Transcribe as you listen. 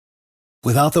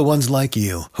Without the ones like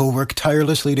you, who work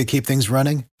tirelessly to keep things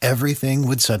running, everything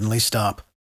would suddenly stop.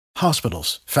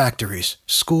 Hospitals, factories,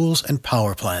 schools, and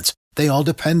power plants, they all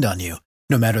depend on you.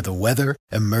 No matter the weather,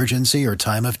 emergency, or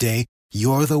time of day,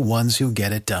 you're the ones who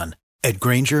get it done. At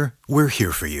Grainger, we're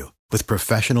here for you with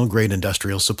professional-grade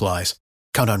industrial supplies.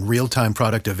 Count on real-time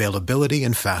product availability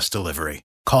and fast delivery.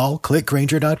 Call,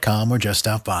 clickgrainger.com, or just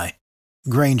stop by.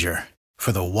 Grainger,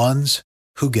 for the ones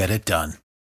who get it done.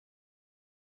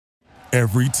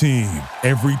 Every team,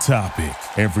 every topic,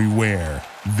 everywhere.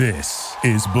 This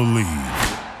is Believe.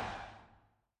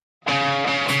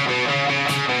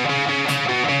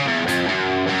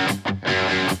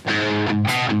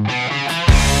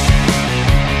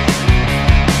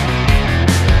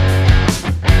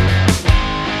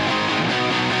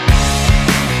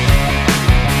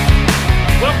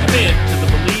 Welcome in to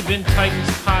the Believe in Titans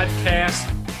podcast,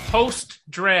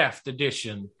 post-draft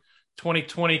edition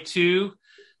 2022.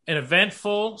 An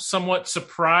eventful, somewhat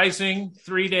surprising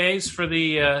 3 days for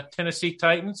the Tennessee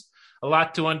Titans. A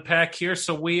lot to unpack here,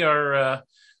 so we are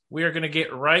going to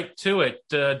get right to it.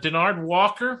 Denard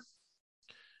Walker,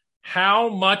 how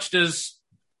much does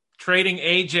trading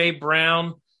A.J.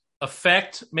 Brown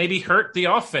affect, maybe hurt the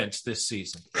offense this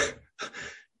season?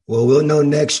 Well, we'll know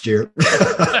next year.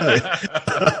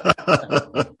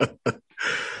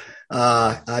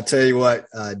 I tell you what,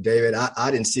 David,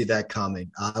 I didn't see that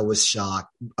coming. I was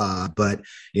shocked. But,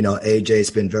 AJ's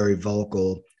been very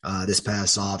vocal this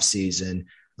past offseason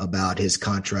about his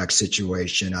contract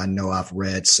situation. I know I've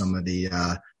read some of the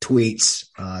tweets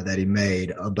that he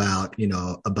made about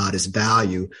his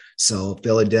value. So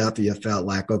Philadelphia felt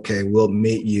like, okay, we'll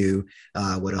meet you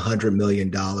with $100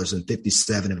 million and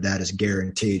 57 of that is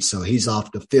guaranteed. So he's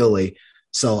off to Philly.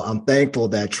 So I'm thankful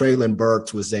that Treylon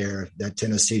Burks was there, that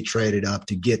Tennessee traded up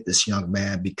to get this young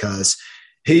man, because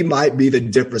he might be the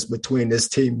difference between this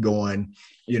team going,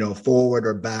 forward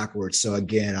or backwards. So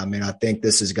again, I think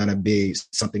this is going to be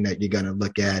something that you're going to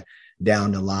look at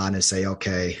down the line and say,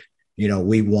 okay,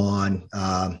 we won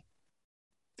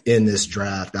in this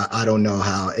draft. I don't know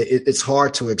how. It's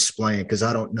hard to explain because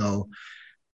I don't know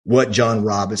what John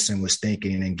Robinson was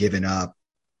thinking and giving up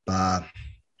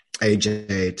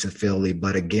AJ to Philly,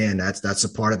 but again, that's a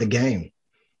part of the game.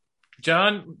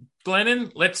 John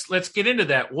Glennon, let's get into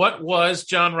that. What was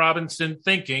John Robinson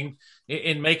thinking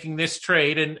in making this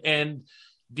trade, and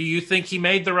do you think he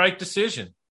made the right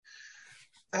decision?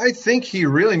 I think he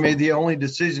really made the only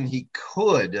decision he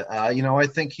could. I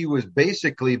think he was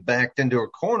basically backed into a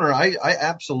corner. I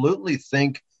absolutely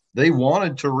think they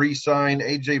wanted to re-sign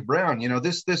AJ Brown.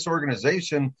 This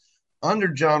organization under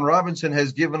John Robinson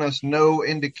has given us no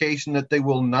indication that they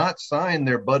will not sign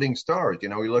their budding stars.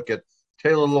 We look at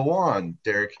Taylor Lewan,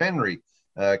 Derrick Henry,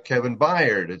 Kevin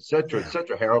Byard, et cetera,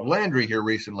 Harold Landry here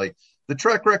recently. The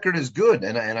track record is good,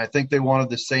 and I think they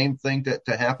wanted the same thing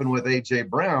to happen with A.J.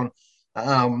 Brown.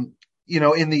 In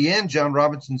the end, John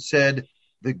Robinson said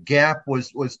the gap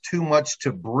was too much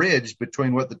to bridge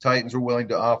between what the Titans were willing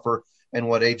to offer and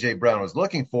what A.J. Brown was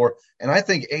looking for. And I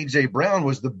think A.J. Brown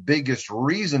was the biggest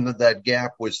reason that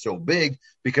gap was so big,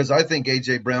 because I think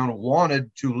A.J. Brown wanted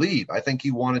to leave. I think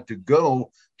he wanted to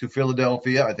go to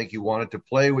Philadelphia. I think he wanted to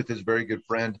play with his very good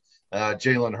friend,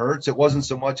 Jalen Hurts. It wasn't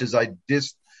so much as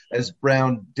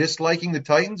Brown disliking the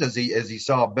Titans as he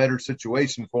saw a better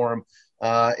situation for him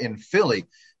in Philly.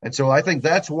 And so I think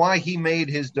that's why he made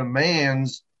his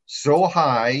demands so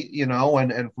high,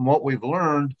 and from what we've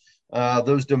learned,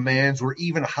 those demands were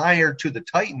even higher to the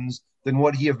Titans than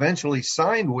what he eventually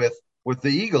signed with the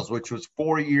Eagles, which was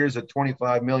 4 years at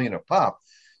 $25 million a pop.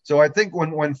 So I think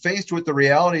when faced with the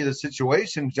reality of the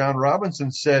situation, John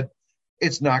Robinson said,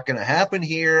 it's not going to happen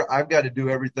here. I've got to do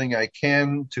everything I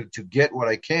can to get what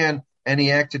I can. And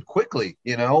he acted quickly,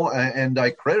 and I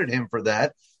credit him for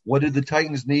that. What did the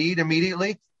Titans need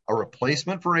immediately? A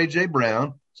replacement for A.J.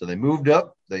 Brown. So they moved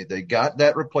up. They got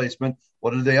that replacement.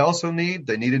 What did they also need?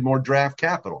 They needed more draft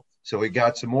capital. So we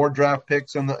got some more draft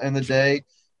picks in the day,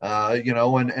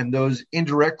 and those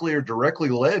indirectly or directly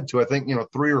led to, I think,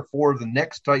 3 or 4 of the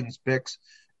next Titans picks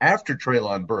after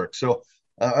Treylon Burks. So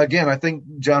again, I think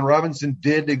John Robinson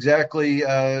did exactly,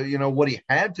 what he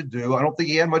had to do. I don't think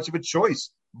he had much of a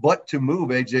choice but to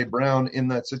move A.J. Brown in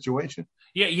that situation.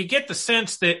 Yeah, you get the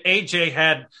sense that A.J.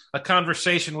 had a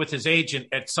conversation with his agent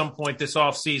at some point this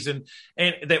offseason,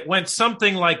 and that went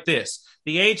something like this.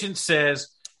 The agent says,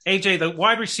 A.J., the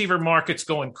wide receiver market's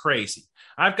going crazy.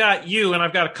 I've got you, and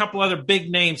I've got a couple other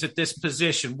big names at this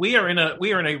position. We are in a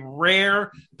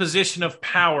rare position of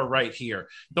power right here.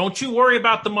 Don't you worry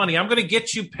about the money. I'm going to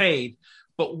get you paid.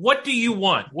 But what do you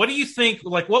want? What do you think,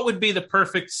 like, what would be the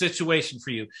perfect situation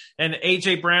for you? And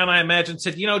A.J. Brown, I imagine,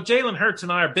 said, Jalen Hurts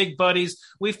and I are big buddies.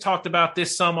 We've talked about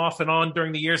this some off and on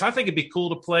during the years. I think it'd be cool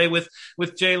to play with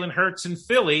Jalen Hurts in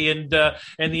Philly. And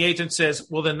the agent says,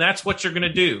 well, then that's what you're going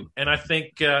to do. And I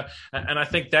think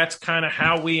that's kind of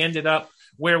how we ended up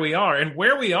where we are. And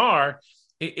where we are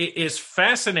is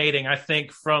fascinating, I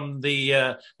think, from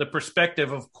the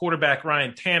perspective of quarterback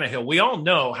Ryan Tannehill. We all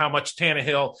know how much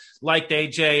Tannehill liked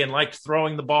AJ and liked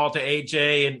throwing the ball to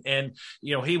AJ, and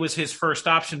he was his first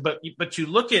option. But you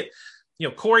look at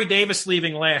Corey Davis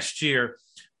leaving last year,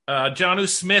 Jonnu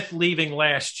Smith leaving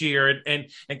last year, and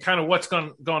kind of what's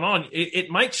gone on. It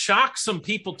might shock some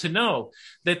people to know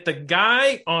that the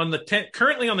guy on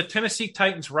currently on the Tennessee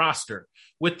Titans roster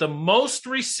with the most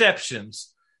receptions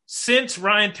since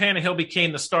Ryan Tannehill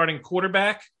became the starting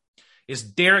quarterback is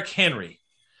Derrick Henry.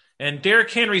 And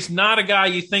Derrick Henry's not a guy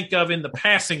you think of in the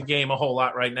passing game a whole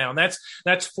lot right now. And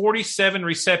that's 47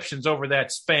 receptions over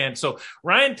that span. So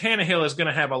Ryan Tannehill is going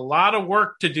to have a lot of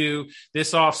work to do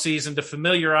this offseason to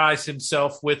familiarize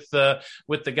himself with the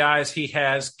guys he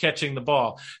has catching the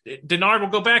ball. Denard, we'll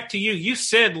go back to you. You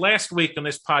said last week on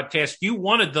this podcast you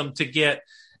wanted them to get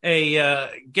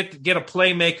a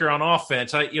playmaker on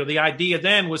offense. The idea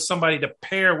then was somebody to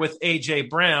pair with A.J.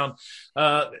 Brown.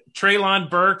 Treylon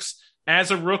Burks,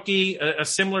 as a rookie, a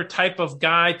similar type of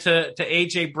guy to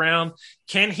A.J. Brown.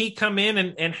 Can he come in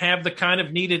and have the kind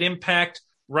of needed impact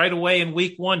right away in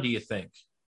week one, do you think?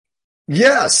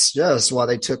 Yes. Well,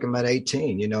 they took him at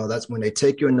 18. That's when they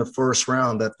take you in the first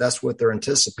round, that's what they're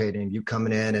anticipating, you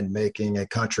coming in and making a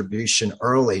contribution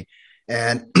early.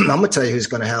 And I'm going to tell you who's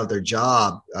going to have their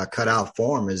job cut out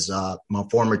for him is my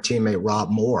former teammate, Rob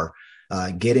Moore,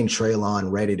 getting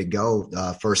Treylon ready to go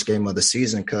first game of the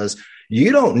season, because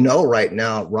you don't know right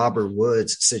now Robert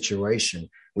Woods' situation.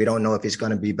 We don't know if he's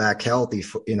going to be back healthy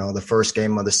for, the first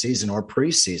game of the season or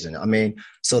preseason. I mean,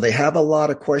 so they have a lot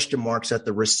of question marks at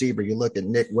the receiver. You look at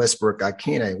Nick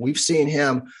Westbrook-Ikhine. We've seen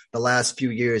him the last few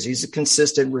years. He's a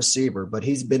consistent receiver, but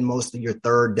he's been mostly your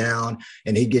third down,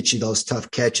 and he gets you those tough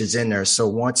catches in there. So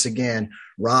once again,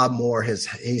 Rob Moore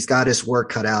he's got his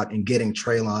work cut out in getting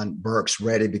Treylon Burks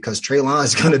ready, because Treylon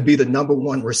is going to be the number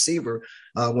one receiver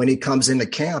when he comes into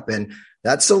camp. And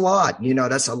that's a lot.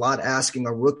 That's a lot asking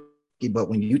a rookie. But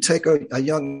when you take a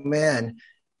young man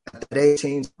at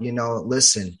 18,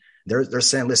 listen, they're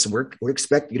saying, listen, we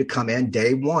expect you to come in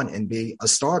day one and be a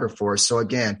starter for us. So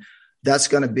again, that's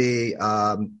going to be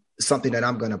something that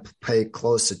I'm going to pay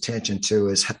close attention to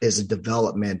is a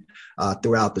development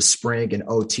throughout the spring and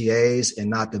OTAs, and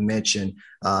not to mention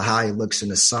how he looks in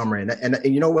the summer. And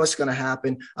you know what's going to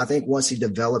happen? I think once he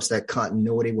develops that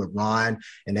continuity with Ryan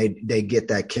and they get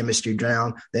that chemistry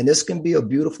down, then this can be a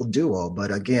beautiful duo.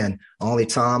 But again, only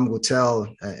time will tell.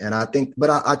 And I think, but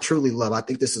I truly I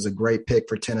think this is a great pick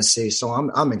for Tennessee. So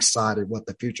I'm excited what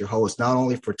the future holds, not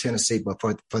only for Tennessee, but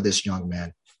for this young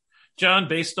man. John,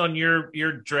 based on your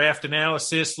draft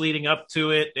analysis leading up to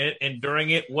it and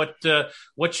during it,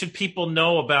 what should people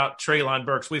know about Treylon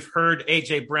Burks? We've heard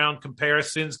A.J. Brown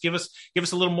comparisons. Give us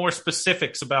a little more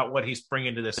specifics about what he's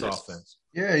bringing to this offense.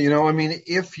 Yeah,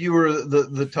 if you were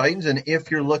the Titans, and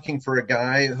if you're looking for a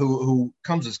guy who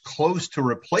comes as close to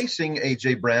replacing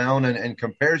A.J. Brown and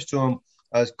compares to him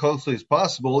as closely as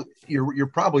possible, you're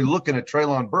probably looking at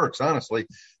Treylon Burks, honestly,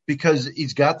 because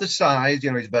he's got the size.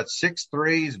 He's about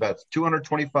 6'3", he's about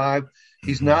 225.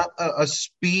 He's not a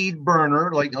speed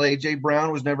burner like A.J.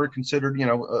 Brown was never considered,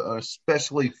 a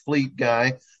especially fleet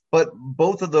guy. But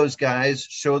both of those guys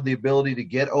showed the ability to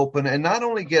get open, and not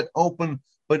only get open,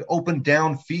 but open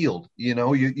downfield. You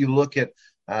look at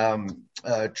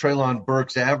Treylon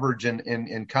Burks' average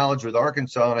in college with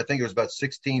Arkansas, and I think it was about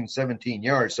 16, 17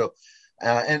 yards. So,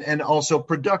 and also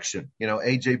production.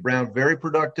 A.J. Brown, very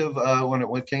productive when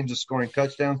it came to scoring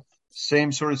touchdowns.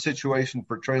 Same sort of situation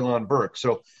for Treylon Burks.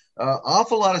 So,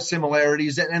 awful lot of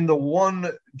similarities. And the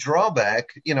one drawback,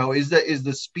 is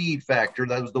the speed factor.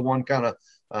 That was the one kind of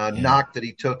knock that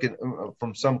he took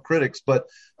from some critics. But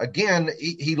again,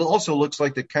 he also looks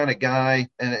like the kind of guy,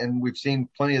 and we've seen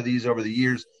plenty of these over the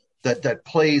years, that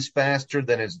plays faster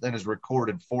than his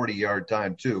recorded 40-yard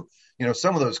time too.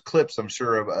 Some of those clips, I'm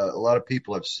sure a lot of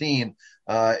people have seen.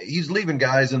 He's leaving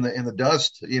guys in the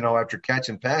dust, after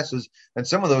catching passes. And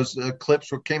some of those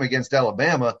clips came against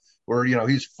Alabama, where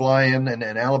he's flying and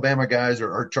Alabama guys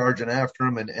are charging after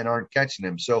him and aren't catching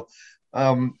him. So,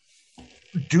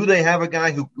 do they have a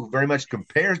guy who very much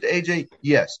compares to AJ?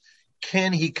 Yes.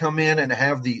 Can he come in and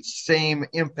have the same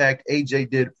impact AJ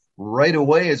did right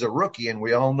away as a rookie? And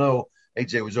we all know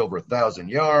AJ was over 1,000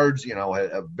 yards,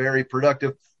 a very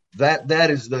productive. that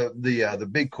is the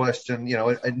big question.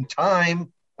 In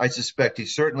time, I suspect he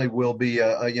certainly will be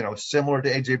similar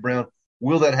to AJ Brown.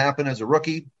 Will that happen as a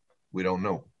rookie? We don't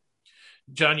know.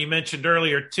 John, you mentioned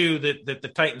earlier, too, that the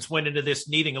Titans went into this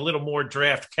needing a little more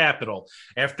draft capital.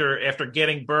 After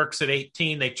getting Burks at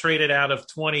 18, they traded out of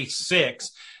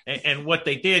 26. And what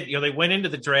they did, they went into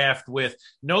the draft with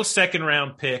no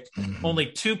second-round pick,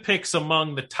 only 2 picks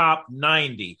among the top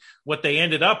 90. What they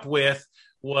ended up with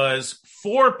was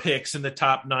 4 picks in the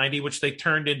top 90, which they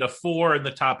turned into 4 in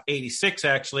the top 86,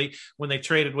 actually, when they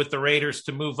traded with the Raiders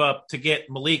to move up to get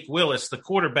Malik Willis, the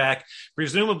quarterback,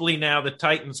 presumably now the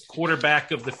Titans'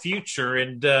 quarterback of the future.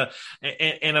 And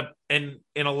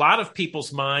in a lot of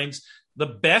people's minds, the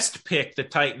best pick the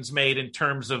Titans made in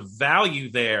terms of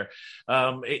value there.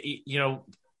 Ryan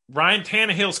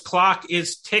Tannehill's clock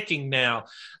is ticking now.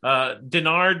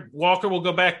 Denard Walker, we'll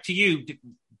go back to you.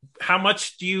 How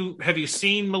much have you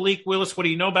seen Malik Willis? What do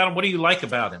you know about him? What do you like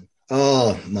about him?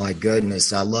 Oh, my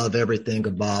goodness. I love everything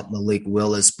about Malik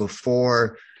Willis.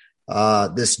 Before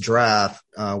this draft,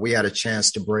 we had a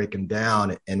chance to break him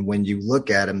down. And when you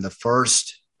look at him, the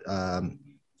first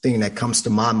thing that comes to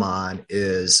my mind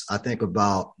is I think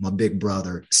about my big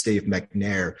brother, Steve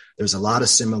McNair. There's a lot of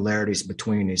similarities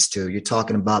between these two. You're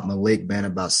talking about Malik being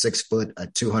about 6 foot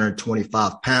at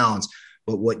 225 pounds.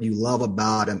 But what you love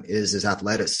about him is his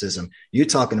athleticism. You're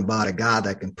talking about a guy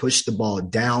that can push the ball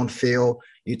downfield.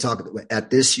 You talk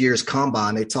at this year's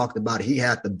combine, they talked about he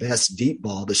had the best deep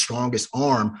ball, the strongest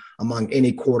arm among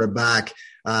any quarterback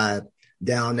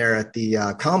down there at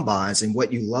the combines. And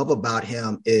what you love about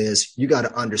him is you got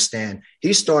to understand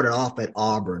he started off at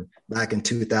Auburn back in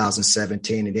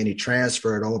 2017, and then he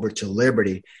transferred over to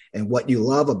Liberty. And what you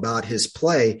love about his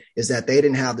play is that they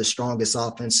didn't have the strongest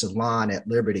offensive line at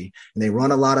Liberty. And they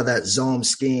run a lot of that zone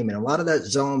scheme. And a lot of that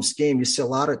zone scheme, you see a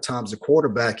lot of times the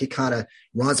quarterback, he kind of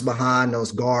runs behind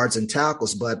those guards and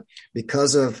tackles. But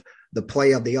because of the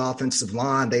play of the offensive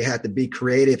line, they had to be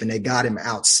creative, and they got him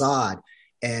outside.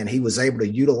 And he was able to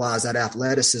utilize that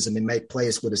athleticism and make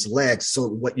plays with his legs. So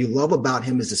what you love about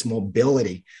him is his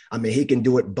mobility. I mean, he can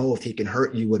do it both. He can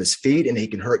hurt you with his feet and he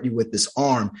can hurt you with his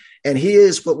arm. And he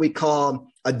is what we call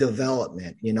a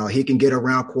development. He can get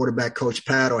around quarterback coach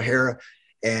Pat O'Hara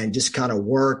and just kind of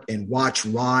work and watch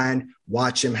Ryan,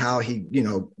 watch him how he,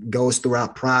 goes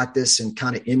throughout practice and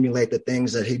kind of emulate the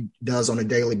things that he does on a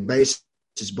daily basis.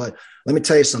 But let me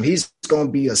tell you something, he's going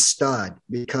to be a stud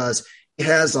because he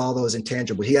has all those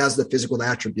intangibles. He has the physical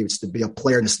attributes to be a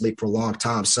player in this league for a long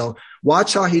time. So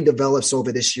watch how he develops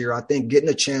over this year. I think getting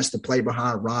a chance to play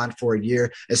behind Ron for a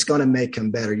year, it's going to make him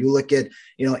better. You look at,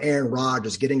 Aaron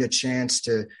Rodgers getting a chance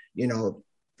to,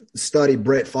 study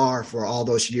Brett Favre for all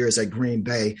those years at Green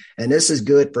Bay. And this is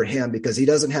good for him because he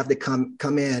doesn't have to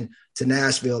come in to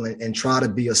Nashville and try to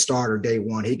be a starter day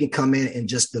one. He can come in and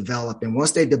just develop. And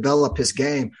once they develop his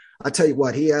game, I tell you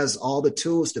what, he has all the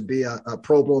tools to be a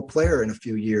Pro Bowl player in a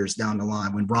few years down the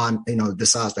line when Ron,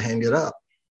 decides to hang it up.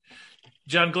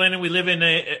 John Glennon, we live in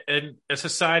a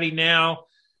society now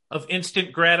of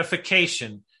instant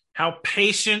gratification. How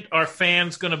patient are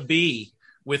fans going to be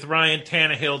with Ryan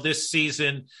Tannehill this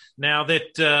season now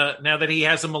that he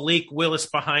has a Malik Willis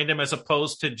behind him as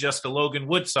opposed to just a Logan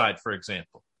Woodside, for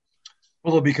example?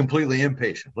 Well, they'll be completely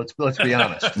impatient. Let's be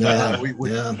honest.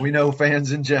 We know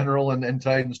fans in general and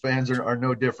Titans fans are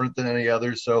no different than any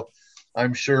others. So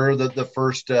I'm sure that the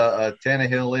first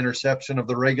Tannehill interception of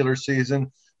the regular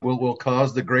season will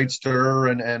cause the great stir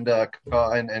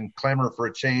and clamor for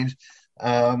a change.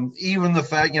 Even the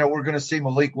fact, we're going to see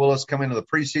Malik Willis come into the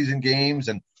preseason games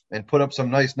and put up some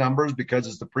nice numbers because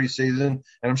it's the preseason.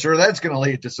 And I'm sure that's going to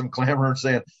lead to some clamor and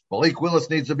saying Malik Willis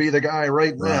needs to be the guy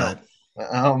right now.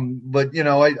 But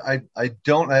I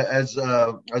don't, as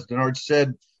Denard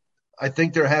said, I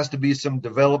think there has to be some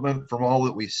development from all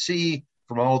that we see,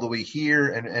 from all that we hear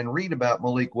and read about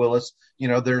Malik Willis.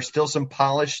 There's still some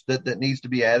polish that needs to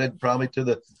be added probably to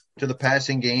the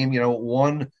passing game.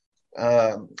 One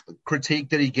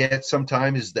critique that he gets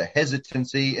sometimes is the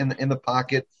hesitancy in the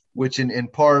pocket, which in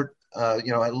part,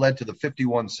 it led to the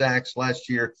 51 sacks last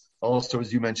year. Also,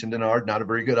 as you mentioned, Denard, not a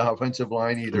very good offensive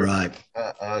line either. Right.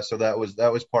 So that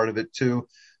was part of it too.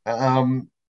 And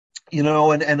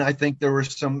I think there were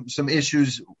some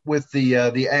issues with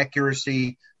the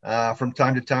accuracy. From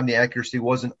time to time, the accuracy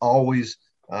wasn't always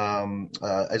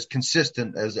as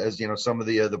consistent as some of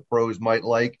the pros might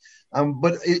like.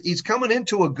 But he's coming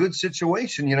into a good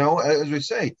situation. As we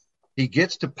say, he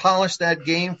gets to polish that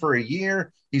game for a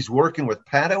year. He's working with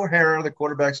Pat O'Hara, the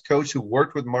quarterback's coach, who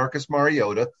worked with Marcus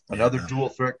Mariota, another dual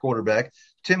threat quarterback.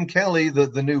 Tim Kelly,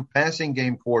 the new passing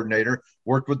game coordinator,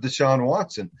 worked with Deshaun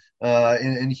Watson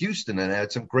in Houston and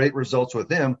had some great results with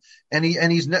him. And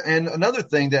another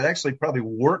thing that actually probably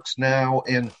works now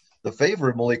in the favor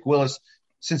of Malik Willis,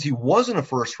 since he wasn't a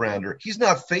first rounder, he's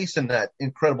not facing that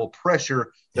incredible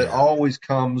pressure that always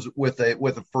comes with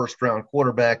a first round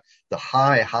quarterback, the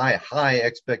high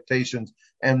expectations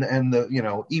and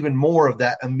the, even more of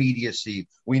that immediacy.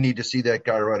 We need to see that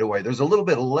guy right away. There's a little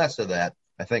bit less of that,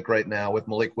 I think, right now with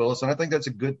Malik Willis, and I think that's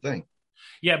a good thing.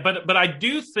 Yeah, but I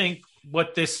do think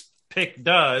what this pick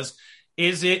does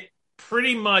is it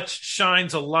pretty much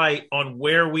shines a light on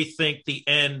where we think the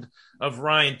end of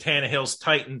Ryan Tannehill's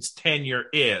Titans tenure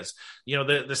is.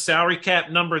 The salary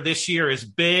cap number this year is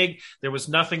big. There was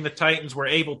nothing the Titans were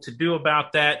able to do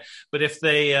about that. But if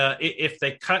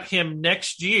they cut him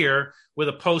next year with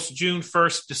a post June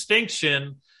 1st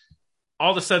distinction,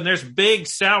 all of a sudden there's big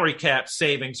salary cap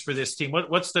savings for this team.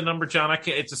 What's the number, John?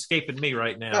 it's escaping me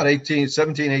right now. About 18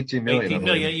 million. 18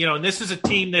 million. And this is a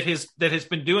team that has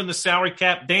been doing the salary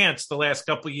cap dance the last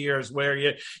couple of years, where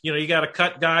you got to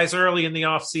cut guys early in the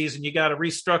offseason. You got to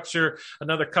restructure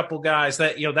another couple guys.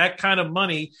 That kind of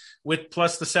money with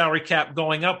plus the salary cap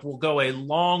going up will go a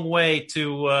long way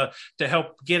to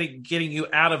help getting you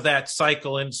out of that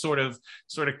cycle and sort of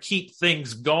keep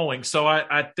things going. So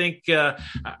I think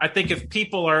if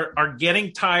people are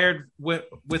getting tired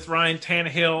with Ryan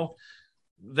Tannehill,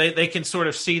 they can sort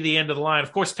of see the end of the line.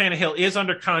 Of course, Tannehill is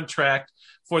under contract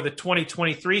for the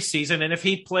 2023 season, and if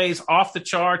he plays off the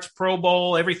charts, Pro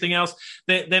Bowl, everything else,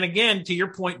 then again, to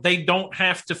your point, they don't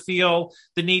have to feel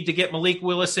the need to get Malik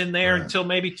Willis in there until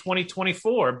maybe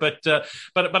 2024. But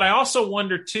I also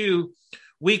wonder too,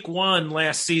 Week 1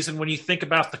 last season, when you think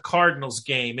about the Cardinals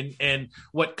game and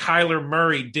what Kyler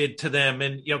Murray did to them,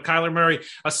 and Kyler Murray,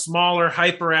 a smaller,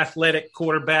 hyper athletic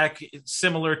quarterback,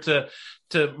 similar to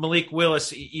Malik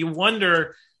Willis, you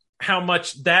wonder how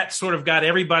much that sort of got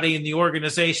everybody in the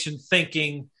organization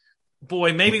thinking,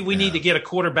 boy, maybe we need to get a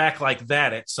quarterback like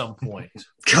that at some point.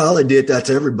 Kyler did that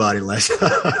to everybody last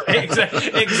time.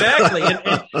 Exactly.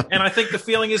 And I think the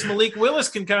feeling is Malik Willis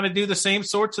can kind of do the same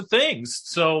sorts of things.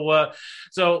 So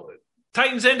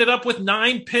Titans ended up with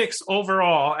 9 picks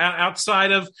overall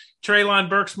outside of Treylon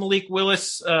Burks, Malik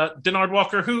Willis, Denard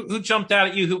Walker. Who jumped out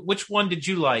at you? Which one did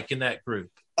you like in that group?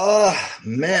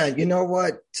 Man, you know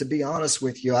what? To be honest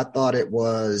with you, I thought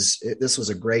this was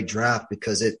a great draft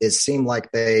because it seemed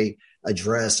like they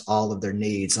addressed all of their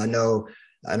needs. I know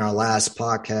in our last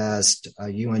podcast,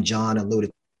 you and John alluded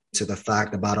to the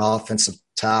fact about offensive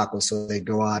tackle. So they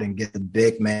go out and get the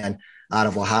big man out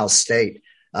of Ohio State.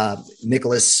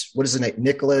 Nicholas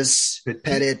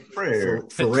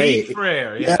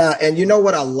Petit-Frere. Yeah. And you know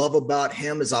what I love about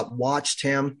him is I've watched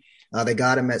him. They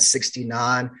got him at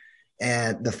 69.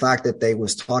 And the fact that they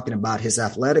was talking about his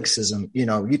athleticism,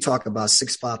 you talk about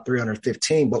 6'5",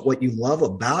 315, but what you love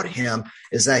about him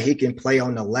is that he can play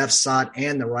on the left side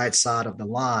and the right side of the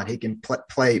line. He can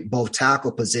play both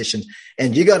tackle positions.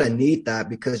 And you're going to need that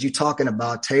because you're talking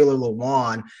about Taylor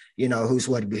Lewan, he's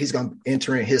going to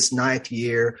enter in his 9th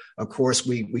year. Of course,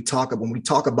 when we talk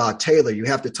about Taylor, you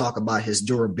have to talk about his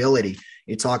durability.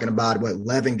 You're talking about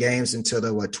 11 games into the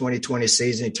 2020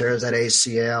 season. He tears that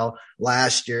ACL.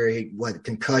 Last year,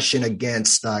 concussion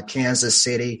against Kansas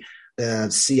City.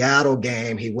 The Seattle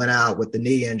game, he went out with the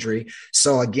knee injury.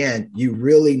 So again, you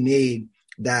really need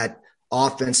that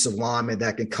offensive lineman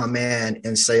that can come in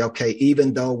and say, okay,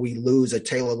 even though we lose a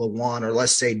Taylor Lewan or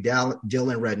let's say Dylan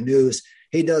Rednews,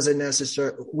 he doesn't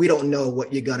necessarily – we don't know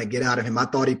what you're going to get out of him. I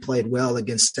thought he played well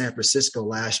against San Francisco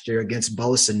last year against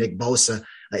Nick Bosa.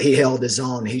 He held his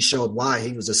own. He showed why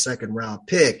he was a second-round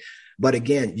pick. But,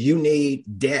 again, you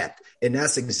need depth, and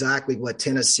that's exactly what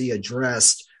Tennessee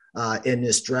addressed in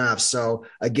this draft. So,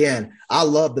 again, I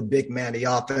love the big man, the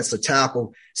offensive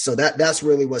tackle. So that's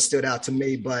really what stood out to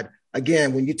me. But,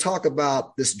 again, when you talk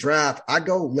about this draft, I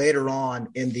go later on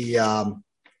in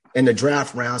the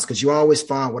draft rounds because you always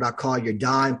find what I call your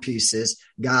dime pieces,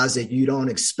 guys that you don't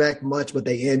expect much, but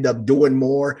they end up doing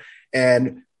more.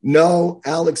 And no,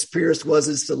 Alex Pierce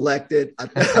wasn't selected. I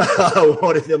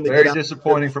wanted them to Very get out.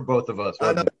 Disappointing for both of us.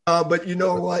 But you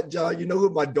know what, John? You know who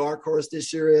my dark horse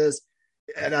this year is?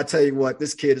 And I tell you what,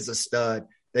 this kid is a stud.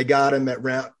 They got him at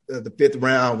the 5th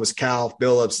round was Kyle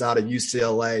Phillips out of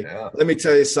UCLA. Yeah. Let me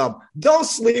tell you something. Don't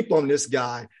sleep on this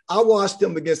guy. I watched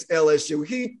him against LSU.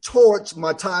 He torched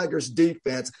my Tigers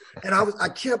defense. And I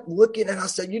kept looking and I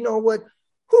said, you know what?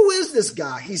 Who is this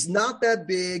guy? He's not that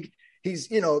big.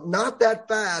 He's, not that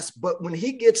fast, but when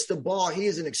he gets the ball, he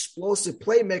is an explosive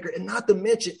playmaker. And not to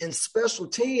mention in special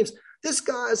teams, This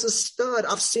guy is a stud.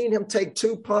 I've seen him take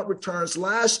 2 punt returns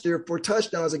last year for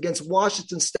touchdowns against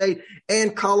Washington State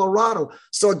and Colorado.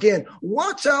 So again,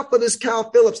 watch out for this Kyle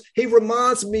Phillips. He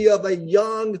reminds me of a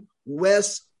young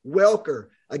Wes Welker.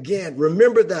 Again,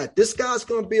 remember that this guy's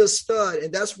going to be a stud,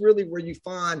 and that's really where you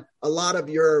find a lot of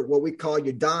your, what we call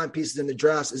your dime pieces in the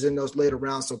drafts, is in those later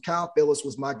rounds. So Kyle Phillips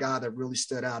was my guy that really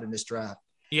stood out in this draft.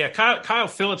 Yeah, Kyle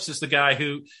Phillips is the guy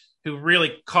who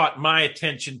really caught my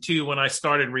attention too when I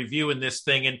started reviewing this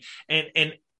thing,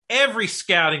 and every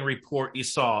scouting report you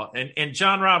saw, and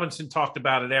John Robinson talked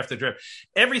about it after the draft,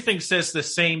 everything says the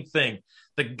same thing.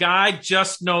 The guy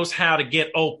just knows how to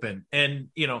get open. And,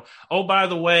 oh, by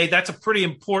the way, that's a pretty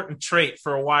important trait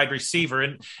for a wide receiver.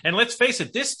 And let's face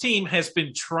it, this team has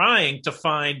been trying to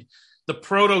find the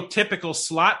prototypical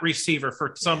slot receiver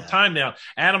for some time now.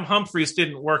 Adam Humphries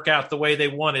didn't work out the way they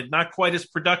wanted. Not quite as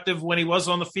productive when he was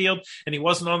on the field, and he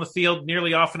wasn't on the field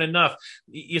nearly often enough.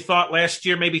 You thought last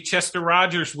year maybe Chester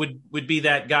Rogers would be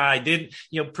that guy. Didn't,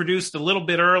 produced a little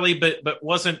bit early, but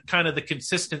wasn't kind of the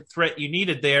consistent threat you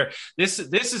needed there. This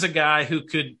is a guy who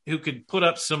could put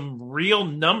up some real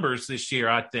numbers this year,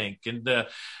 I think.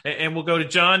 And we'll go to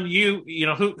John.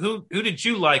 Who did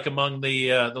you like among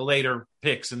the later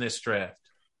picks in this draft?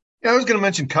 Yeah, I was going to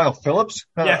mention Kyle Phillips.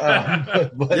 We're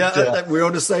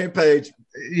on the same page.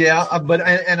 Yeah, but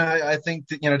I think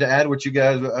that, to add what you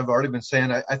guys have already been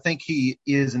saying, I think he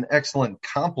is an excellent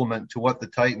complement to what the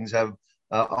Titans have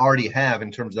already have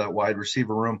in terms of that wide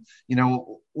receiver room.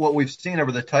 What we've seen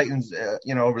over the Titans,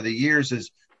 over the years is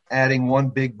adding one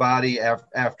big body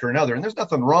after another, and there's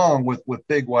nothing wrong with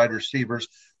big wide receivers,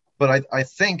 but I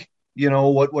think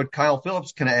what Kyle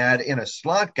Phillips can add in a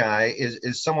slot guy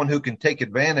is someone who can take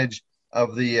advantage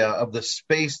of the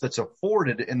space that's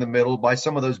afforded in the middle by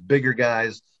some of those bigger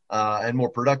guys and more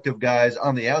productive guys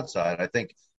on the outside. I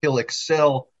think he'll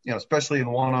excel, especially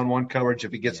in one-on-one coverage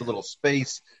if he gets a little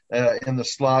space in the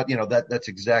slot. That's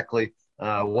exactly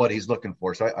what he's looking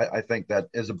for. So I think that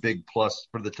is a big plus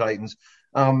for the Titans.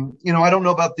 I don't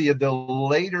know about the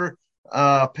later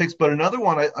picks, but another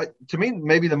one, to me,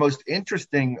 maybe the most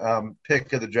interesting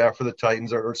pick of the draft for the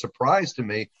Titans, or surprise to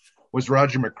me, was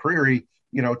Roger McCreary,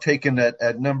 taken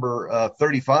at number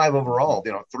 35 overall,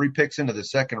 3 picks into the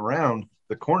second round,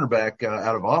 the cornerback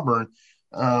out of Auburn.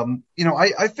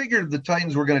 I figured the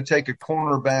Titans were going to take a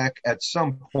cornerback at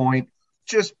some point,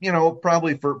 just,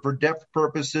 probably for depth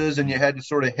purposes, and you had to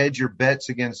sort of hedge your bets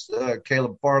against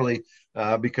Caleb Farley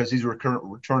because he's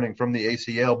returning from the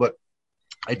ACL. But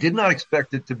I did not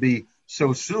expect it to be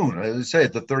so soon, as I say,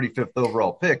 at the 35th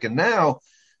overall pick. And now,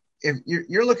 if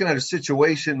you're looking at a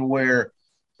situation where,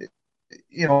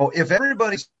 if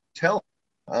everybody's healthy,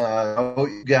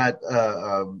 you got,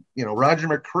 Roger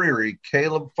McCreary,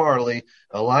 Caleb Farley,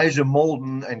 Elijah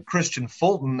Molden, and Christian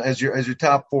Fulton as your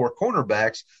top 4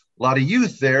 cornerbacks. A lot of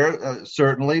youth there,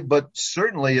 certainly, but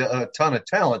certainly a ton of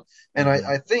talent. And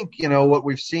I think, what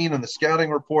we've seen in the scouting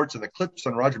reports and the clips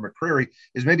on Roger McCreary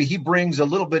is maybe he brings a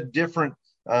little bit different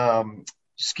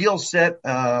skill set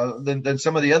than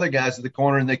some of the other guys at the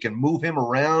corner, and they can move him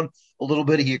around a little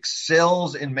bit. He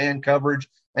excels in man coverage.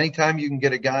 Anytime you can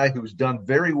get a guy who's done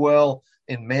very well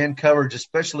in man coverage,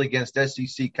 especially against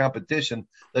SEC competition,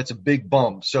 that's a big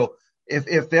bump. So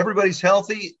if everybody's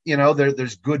healthy,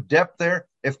 there's good depth there.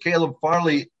 If Caleb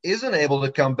Farley isn't able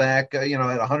to come back, at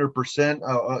 100%,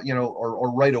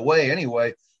 or right away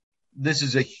anyway, this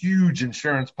is a huge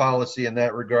insurance policy in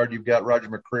that regard. You've got Roger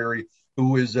McCreary,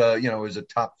 who is a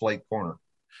top flight corner.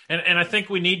 And I think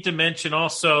we need to mention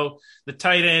also the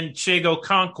tight end Chigo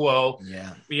Okonkwo.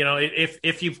 Yeah.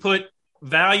 If you put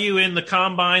value in the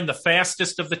combine, the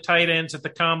fastest of the tight ends at the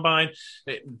combine,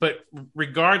 but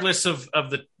regardless of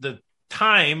the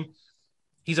time,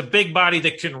 he's a big body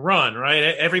that can run, right?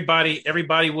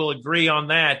 Everybody will agree on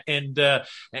that. And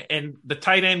the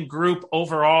tight end group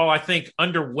overall, I think,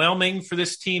 underwhelming for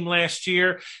this team last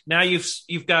year. Now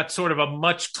you've got sort of a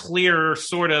much clearer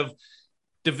sort of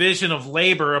division of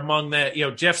labor among that.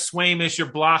 Jeff Swaim is your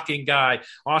blocking guy.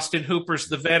 Austin Hooper's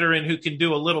the veteran who can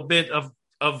do a little bit of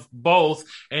both,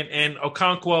 and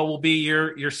Okonkwo will be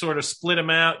your sort of split him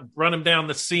out, run him down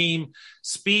the seam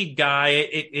speed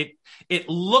guy. It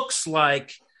looks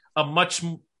like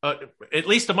at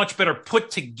least a much better put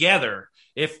together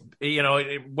if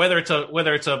whether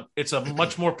it's a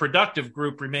much more productive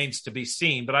group remains to be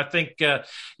seen. But I think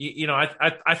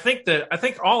I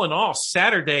think all in all,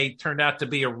 Saturday turned out to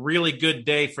be a really good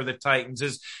day for the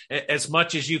Titans. As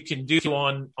much as you can do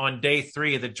on day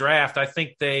 3 of the draft, I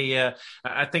think that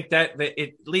at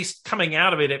least coming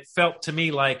out of it, it felt to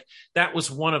me like that was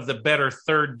one of the better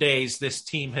third days this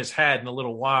team has had in a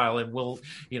little while, and we'll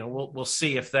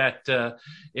see if that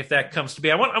comes to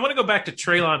be. I want to go back to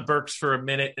Treylon Burks for a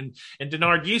minute, and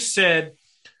Denard, you said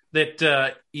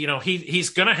that he's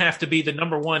going to have to be the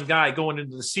number one guy going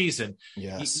into the season.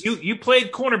 Yes. You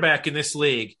played cornerback in this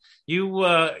league. You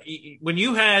when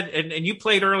you had and you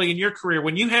played early in your career,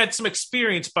 when you had some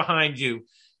experience behind you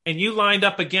and you lined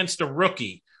up against a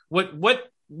rookie, what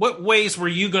ways were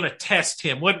you going to test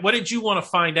him? What did you want to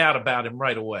find out about him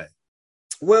right away?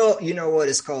 Well, you know what?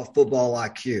 It's called football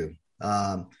IQ.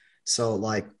 So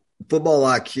like football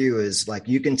IQ is like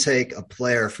you can take a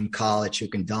player from college who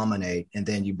can dominate and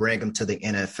then you bring him to the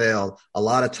NFL. A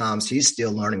lot of times he's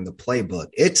still learning the playbook.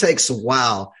 It takes a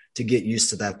while to get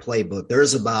used to that playbook.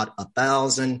 There's about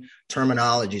 1,000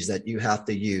 terminologies that you have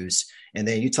to use. And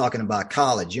then you're talking about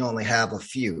college, you only have a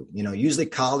few. Usually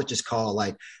college is called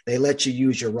like they let you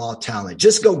use your raw talent.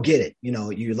 Just go get it.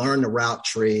 You learn the route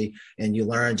tree and you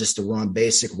learn just to run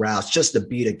basic routes, just to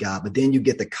beat a guy. But then you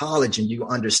get to college and you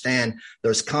understand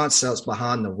there's concepts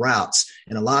behind the routes.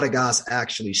 And a lot of guys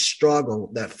actually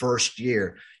struggle that first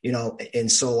year,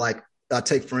 and so like I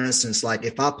take, for instance, like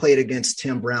if I played against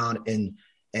Tim Brown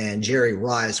and Jerry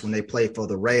Rice when they played for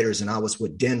the Raiders and I was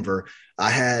with Denver, I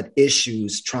had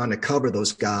issues trying to cover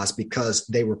those guys because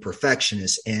they were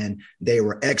perfectionists and they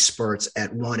were experts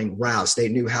at running routes. They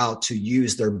knew how to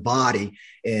use their body.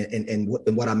 And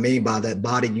what I mean by that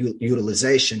body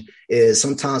utilization is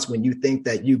sometimes when you think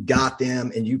that you got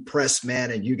them and you press man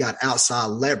and you got outside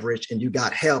leverage and you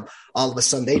got help, all of a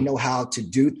sudden they know how to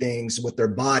do things with their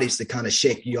bodies to kind of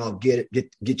shake you off,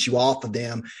 get you off of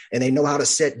them. And they know how to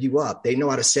set you up.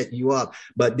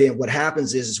 But then what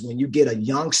happens is when you get a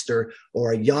youngster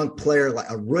or a young player, like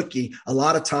a rookie, a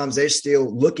lot of times they're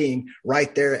still looking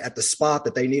right there at the spot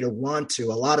that they need to run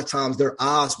to. A lot of times their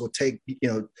eyes will take,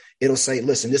 it'll say,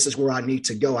 listen, this is where I need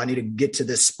to go. I need to get to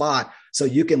this spot. So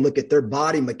you can look at their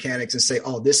body mechanics and say,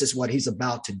 oh, this is what he's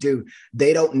about to do.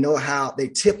 They don't know how. They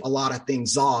tip a lot of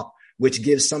things off, which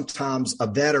gives sometimes a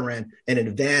veteran an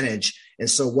advantage. And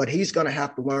so what he's going to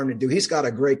have to learn to do, he's got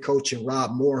a great coach in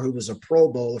Rob Moore, who was a Pro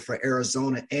Bowler for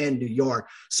Arizona and New York.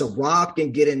 So Rob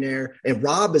can get in there, and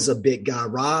Rob is a big guy.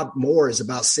 Rob Moore is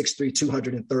about 6'3",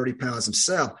 230 pounds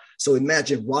himself. So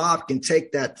imagine Rob can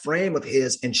take that frame of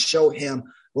his and show him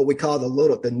what we call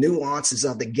the nuances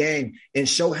of the game and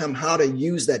show him how to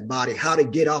use that body, how to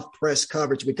get off press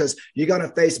coverage, because you're going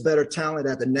to face better talent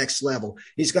at the next level.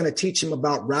 He's going to teach him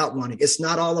about route running. It's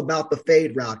not all about the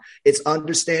fade route. It's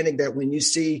understanding that when you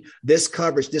see this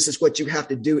coverage, this is what you have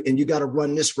to do, and you got to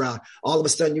run this route. All of a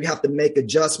sudden you have to make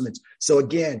adjustments. So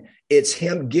again, it's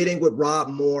him getting with Rob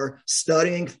Moore,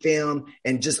 studying film,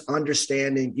 and just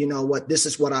understanding, this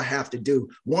is what I have to do.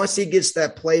 Once he gets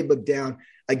that playbook down,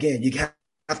 again, you have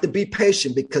to be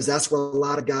patient, because that's where a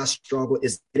lot of guys struggle,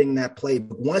 is getting that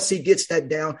playbook. Once he gets that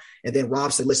down, and then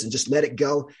Rob said, listen, just let it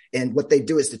go. And what they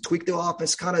do is to tweak the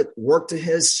offense, kind of work to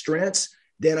his strengths.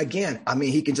 Then again,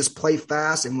 he can just play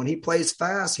fast. And when he plays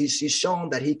fast, he's shown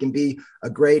that he can be a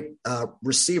great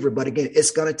receiver. But again,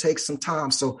 it's going to take some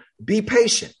time. So be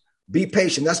patient. Be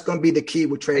patient. That's going to be the key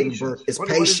with Treylon Burks. It's patience.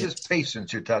 What is this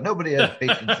patience you're talking? Nobody has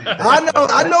patience. I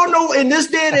know. No, in this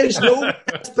day and age, no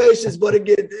patience. But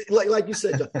again, like you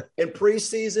said, in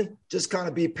preseason, just kind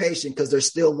of be patient, because they're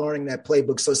still learning that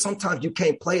playbook. So sometimes you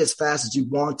can't play as fast as you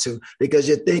want to, because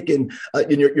you're thinking,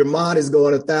 your mind is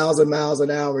going 1,000 miles an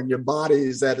hour, and your body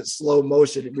is at a slow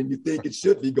motion when you think it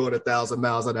should be going 1,000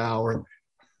 miles an hour.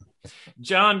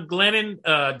 John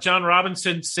Glennon, John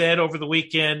Robinson said over the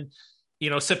weekend,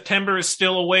 September is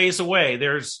still a ways away.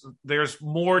 There's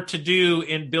more to do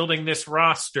in building this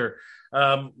roster.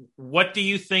 What do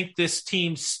you think this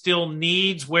team still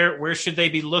needs? Where should they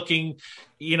be looking,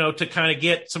 to kind of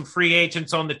get some free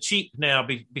agents on the cheap now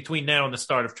between now and the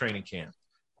start of training camp?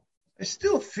 I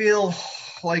still feel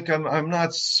like I'm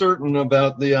not certain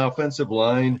about the offensive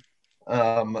line.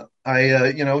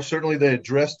 Certainly they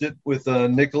addressed it with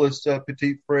Nicholas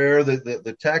Petit-Frere,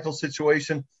 the tackle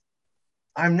situation.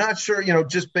 I'm not sure,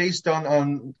 just based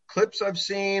on clips I've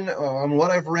seen, on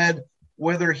what I've read,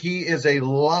 whether he is a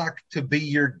lock to be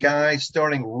your guy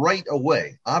starting right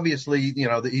away. Obviously,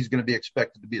 that he's going to be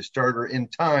expected to be a starter in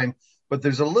time, but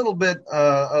there's a little bit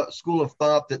a school of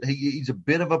thought that he's a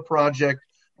bit of a project.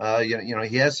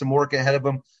 He has some work ahead of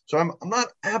him. So I'm not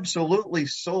absolutely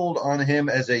sold on him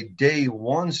as a day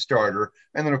one starter.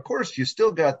 And then, of course, you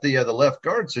still got the left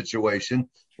guard situation,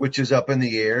 which is up in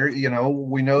the air.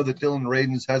 We know that Dylan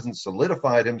Radins hasn't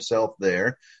solidified himself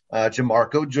there.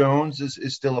 Jamarco Jones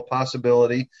is still a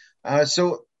possibility.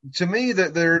 So to me,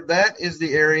 that is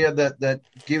the area that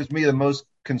gives me the most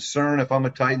concern if I'm a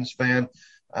Titans fan.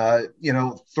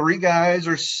 3 guys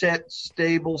are set,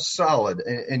 stable, solid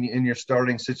in your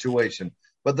starting situation.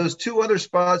 But those 2 other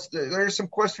spots, there's some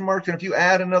question marks. And if you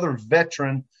add another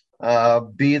veteran,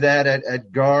 be that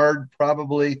at guard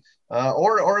probably,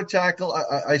 or a tackle,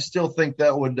 I still think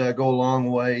that would go a long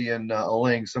way in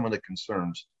allaying some of the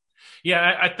concerns.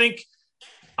 Yeah, I think,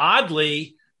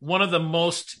 oddly, one of the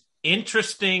most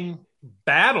interesting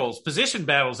position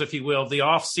battles, if you will, the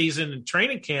offseason and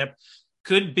training camp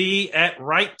could be at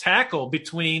right tackle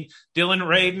between Dylan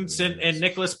Radins and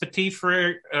Nicholas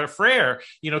Petit-Frere,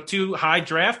 2 high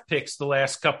draft picks the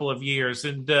last couple of years.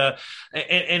 And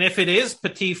if it is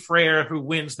Petit-Frere who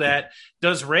wins that,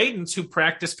 does Radins, who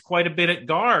practiced quite a bit at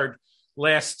guard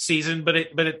last season, but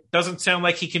it doesn't sound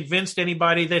like he convinced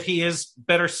anybody that he is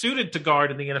better suited to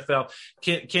guard in the NFL.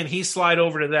 Can he slide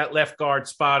over to that left guard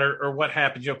spot, or what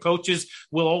happens? Coaches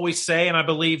will always say, and I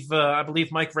believe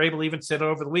Mike Vrabel even said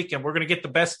over the weekend, we're going to get the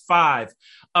best 5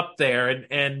 up there,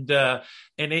 and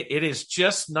it is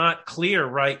just not clear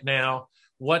right now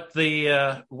what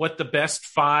the best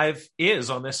 5 is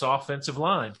on this offensive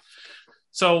line.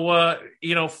 So,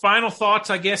 final thoughts,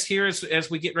 I guess, here as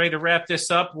we get ready to wrap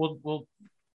this up. We'll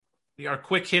our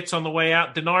quick hits on the way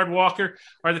out. Denard Walker,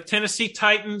 are the Tennessee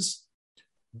Titans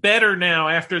better now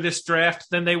after this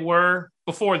draft than they were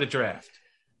before the draft?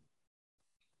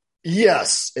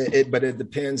 Yes, but it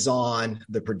depends on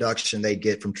the production they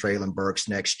get from Treylon Burks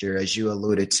next year. As you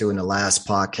alluded to in the last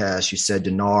podcast, you said,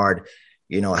 Denard,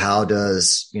 how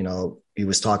does, he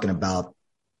was talking about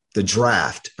the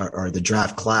draft or the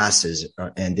draft classes.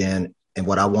 And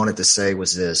what I wanted to say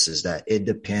was this, is that it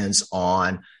depends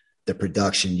on the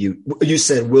production. You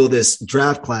said, will this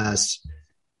draft class,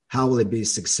 how will it be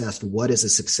successful? What is a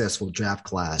successful draft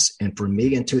class? And for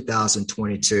me in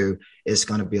 2022, it's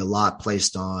going to be a lot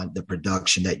placed on the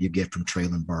production that you get from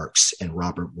Treylon Burks and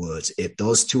Robert Woods. If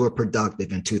those 2 are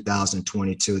productive in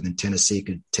 2022, then Tennessee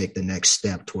could take the next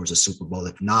step towards a Super Bowl.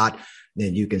 If not,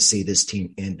 then you can see this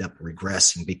team end up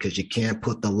regressing, because you can't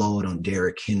put the load on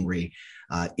Derrick Henry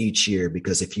each year,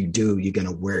 because if you do, you're going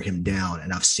to wear him down.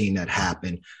 And I've seen that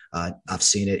happen. I've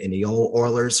seen it in the old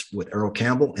Oilers with Earl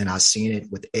Campbell, and I've seen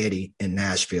it with Eddie in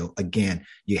Nashville. Again,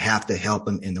 you have to help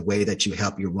him, and the way that you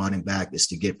help your running back is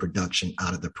to get production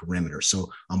out of the perimeter. So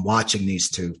I'm watching these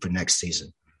 2 for next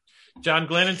season. John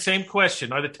Glennon, same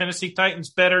question. Are the Tennessee Titans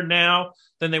better now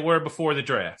than they were before the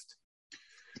draft?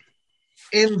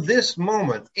 In this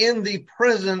moment, in the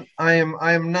present, I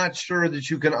am not sure that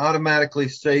you can automatically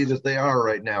say that they are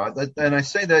right now. And I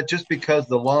say that just because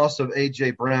the loss of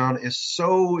A.J. Brown is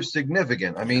so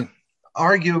significant. I mean,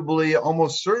 arguably,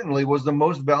 almost certainly was the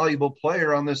most valuable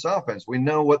player on this offense. We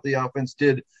know what the offense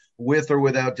did with or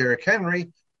without Derrick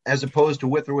Henry, as opposed to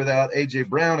with or without A.J.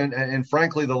 Brown. And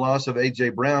frankly, the loss of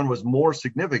A.J. Brown was more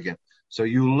significant. So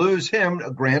you lose him.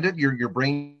 Granted, you're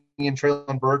bringing in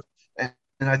Treylon Burks, and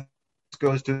I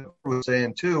goes to what I was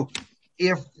saying too.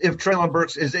 If Treylon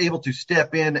Burks is able to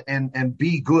step in and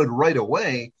be good right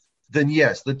away, then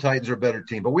yes, the Titans are a better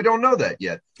team. But we don't know that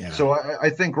yet. Yeah. So I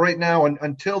think right now,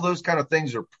 until those kind of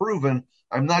things are proven,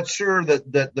 I'm not sure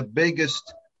that the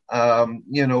biggest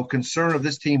concern of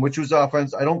this team, which was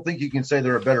offense, I don't think you can say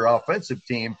they're a better offensive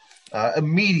team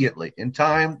immediately. In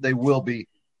time, they will be.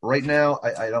 Right now,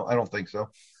 I don't think so.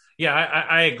 Yeah,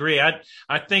 I agree.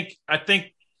 I think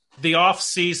the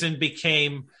offseason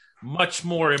became much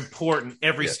more important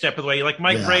every step of the way. Like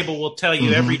Mike Vrabel will tell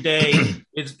you, every day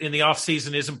in the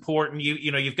offseason is important.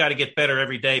 You've got to get better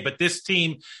every day. But this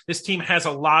team has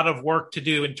a lot of work to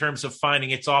do in terms of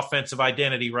finding its offensive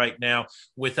identity right now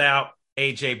without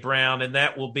A.J. Brown. And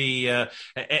that will be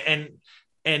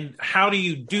and how do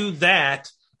you do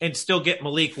that and still get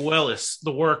Malik Willis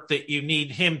the work that you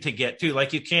need him to get to?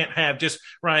 Like, you can't have just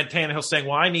Ryan Tannehill saying,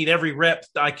 well, I need every rep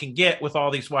I can get with all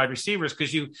these wide receivers,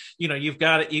 because you've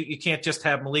got it. You can't just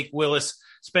have Malik Willis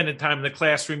spending time in the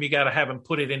classroom. You got to have him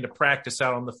put it into practice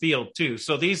out on the field too.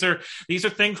 So these are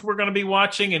things we're going to be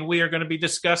watching, and we are going to be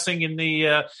discussing in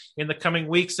the coming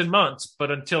weeks and months. But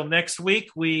until next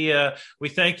week, we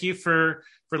thank you for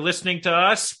listening to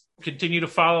us. Continue to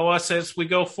follow us as we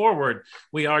go forward.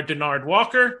 We are Denard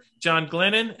Walker, John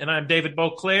Glennon, and I'm David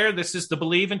Beauclair. This is the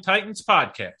Believe in Titans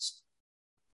podcast.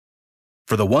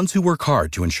 For the ones who work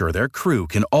hard to ensure their crew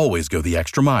can always go the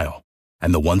extra mile,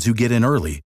 and the ones who get in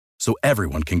early so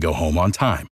everyone can go home on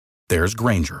time. There's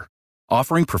Grainger,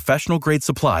 offering professional-grade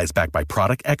supplies backed by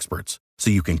product experts so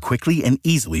you can quickly and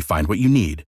easily find what you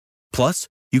need. Plus,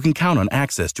 you can count on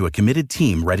access to a committed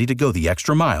team ready to go the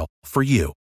extra mile for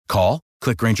you. Call,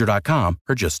 click Grainger.com,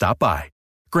 or just stop by.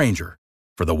 Grainger,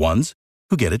 for the ones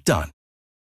who get it done.